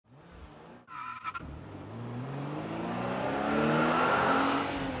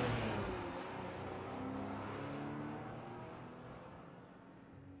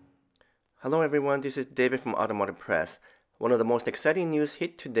Hello everyone, this is David from Automotive Press. One of the most exciting news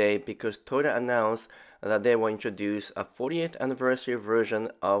hit today because Toyota announced that they will introduce a 40th anniversary version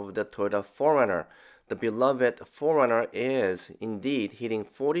of the Toyota 4Runner. The beloved 4Runner is indeed hitting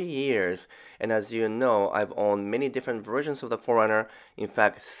 40 years, and as you know, I've owned many different versions of the 4Runner, in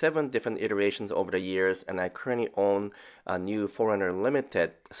fact 7 different iterations over the years, and I currently own a new 4Runner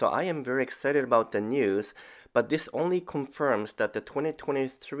Limited. So I am very excited about the news. But this only confirms that the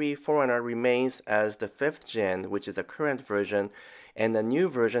 2023 4Runner remains as the 5th gen, which is the current version, and the new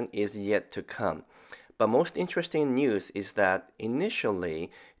version is yet to come. But most interesting news is that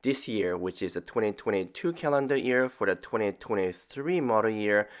initially this year, which is the 2022 calendar year for the 2023 model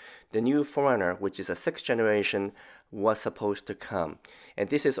year, the new 4Runner, which is a 6th generation, was supposed to come. And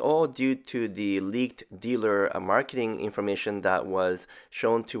this is all due to the leaked dealer marketing information that was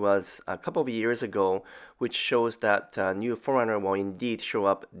shown to us a couple of years ago, which shows that new 4Runner will indeed show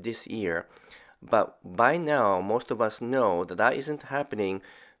up this year. But by now, most of us know that that isn't happening,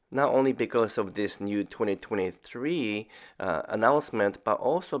 not only because of this new 2023 announcement, but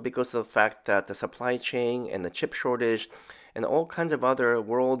also because of the fact that the supply chain and the chip shortage and all kinds of other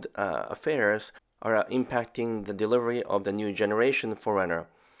world affairs are impacting the delivery of the new generation 4Runner.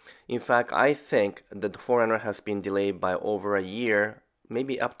 In fact, I think that the 4Runner has been delayed by over a year,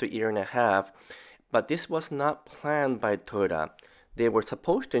 maybe up to a year and a half, but this was not planned by Toyota. They were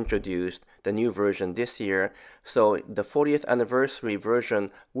supposed to introduce the new version this year, so the 40th anniversary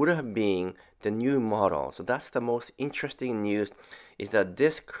version would have been the new model. So that's the most interesting news, is that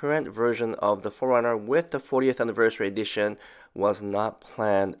this current version of the 4Runner with the 40th anniversary edition was not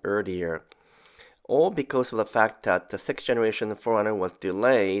planned earlier. All because of the fact that the 6th generation 4Runner was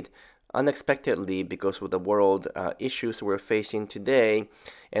delayed unexpectedly because of the world issues we're facing today,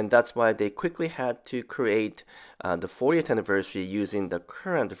 and that's why they quickly had to create the 40th anniversary using the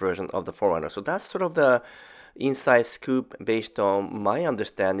current version of the 4Runner. So that's sort of the inside scoop based on my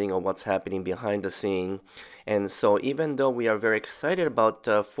understanding of what's happening behind the scene. And so even though we are very excited about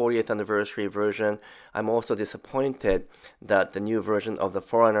the 40th anniversary version, I'm also disappointed that the new version of the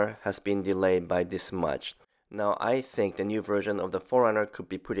 4Runner has been delayed by this much. Now, I think the new version of the 4Runner could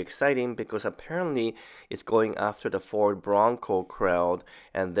be pretty exciting because apparently it's going after the Ford Bronco crowd,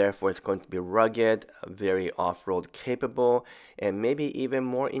 and therefore it's going to be rugged, very off-road capable, and maybe even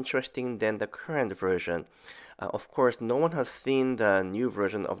more interesting than the current version. Of course, no one has seen the new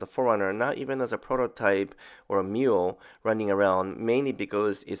version of the 4Runner, not even as a prototype or a mule running around, mainly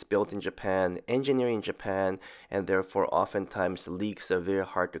because it's built in Japan, engineered in Japan, and therefore oftentimes leaks are very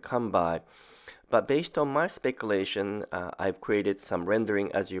hard to come by. But based on my speculation, I've created some rendering,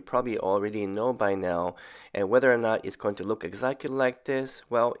 as you probably already know by now, and whether or not it's going to look exactly like this,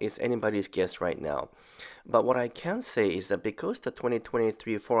 well, it's anybody's guess right now. But what I can say is that because the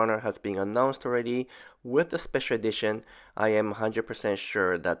 2023 4Runner has been announced already with the special edition, I am 100%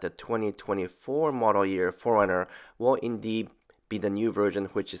 sure that the 2024 model year 4Runner will indeed be the new version,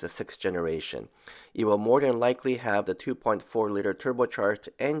 which is a 6th generation. It will more than likely have the 2.4-liter turbocharged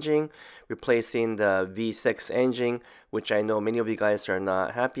engine, replacing the V6 engine, which I know many of you guys are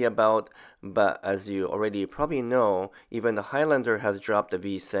not happy about, but as you already probably know, even the Highlander has dropped the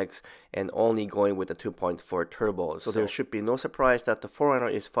V6 and only going with the 2.4 turbo. So there should be no surprise that the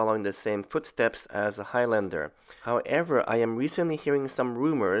 4Runner is following the same footsteps as the Highlander. However, I am recently hearing some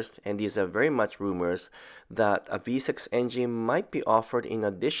rumors, and these are very much rumors, that a V6 engine might be offered in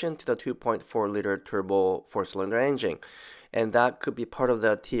addition to the 2.4-liter turbo 4-cylinder engine. And that could be part of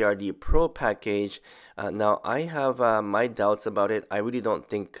the TRD Pro package. Now, I have my doubts about it. I really don't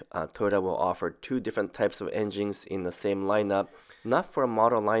think Toyota will offer 2 different types of engines in the same lineup. Not for a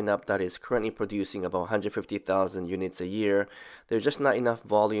model lineup that is currently producing about 150,000 units a year. There's just not enough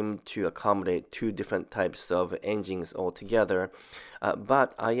volume to accommodate 2 different types of engines altogether.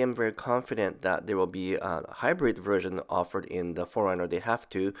 But I am very confident that there will be a hybrid version offered in the 4Runner. They have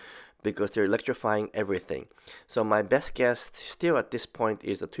to, because they're electrifying everything. So my best guess still at this point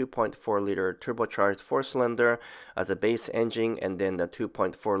is the 2.4-liter turbocharged 4-cylinder as a base engine, and then the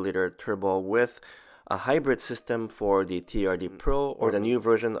 2.4-liter turbo with a hybrid system for the TRD Pro or the new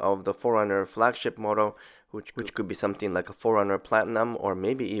version of the 4Runner flagship model, which could be something like a 4Runner Platinum or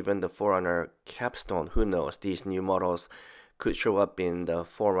maybe even the 4Runner Capstone. Who knows? These new models could show up in the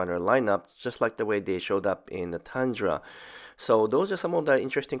 4Runner lineup just like the way they showed up in the Tundra. So those are some of the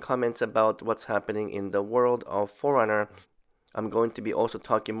interesting comments about what's happening in the world of 4Runner. I'm going to be also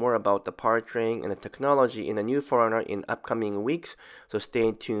talking more about the powertrain and the technology in the new 4Runner in upcoming weeks, so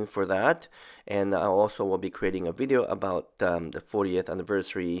stay tuned for that. And I also will be creating a video about the 40th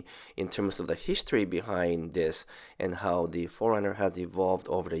anniversary in terms of the history behind this and how the 4Runner has evolved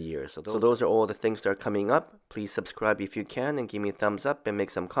over the years. So those are all the things that are coming up. Please subscribe if you can and give me a thumbs up and make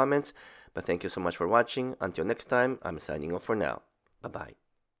some comments. But thank you so much for watching. Until next time, I'm signing off for now. Bye-bye.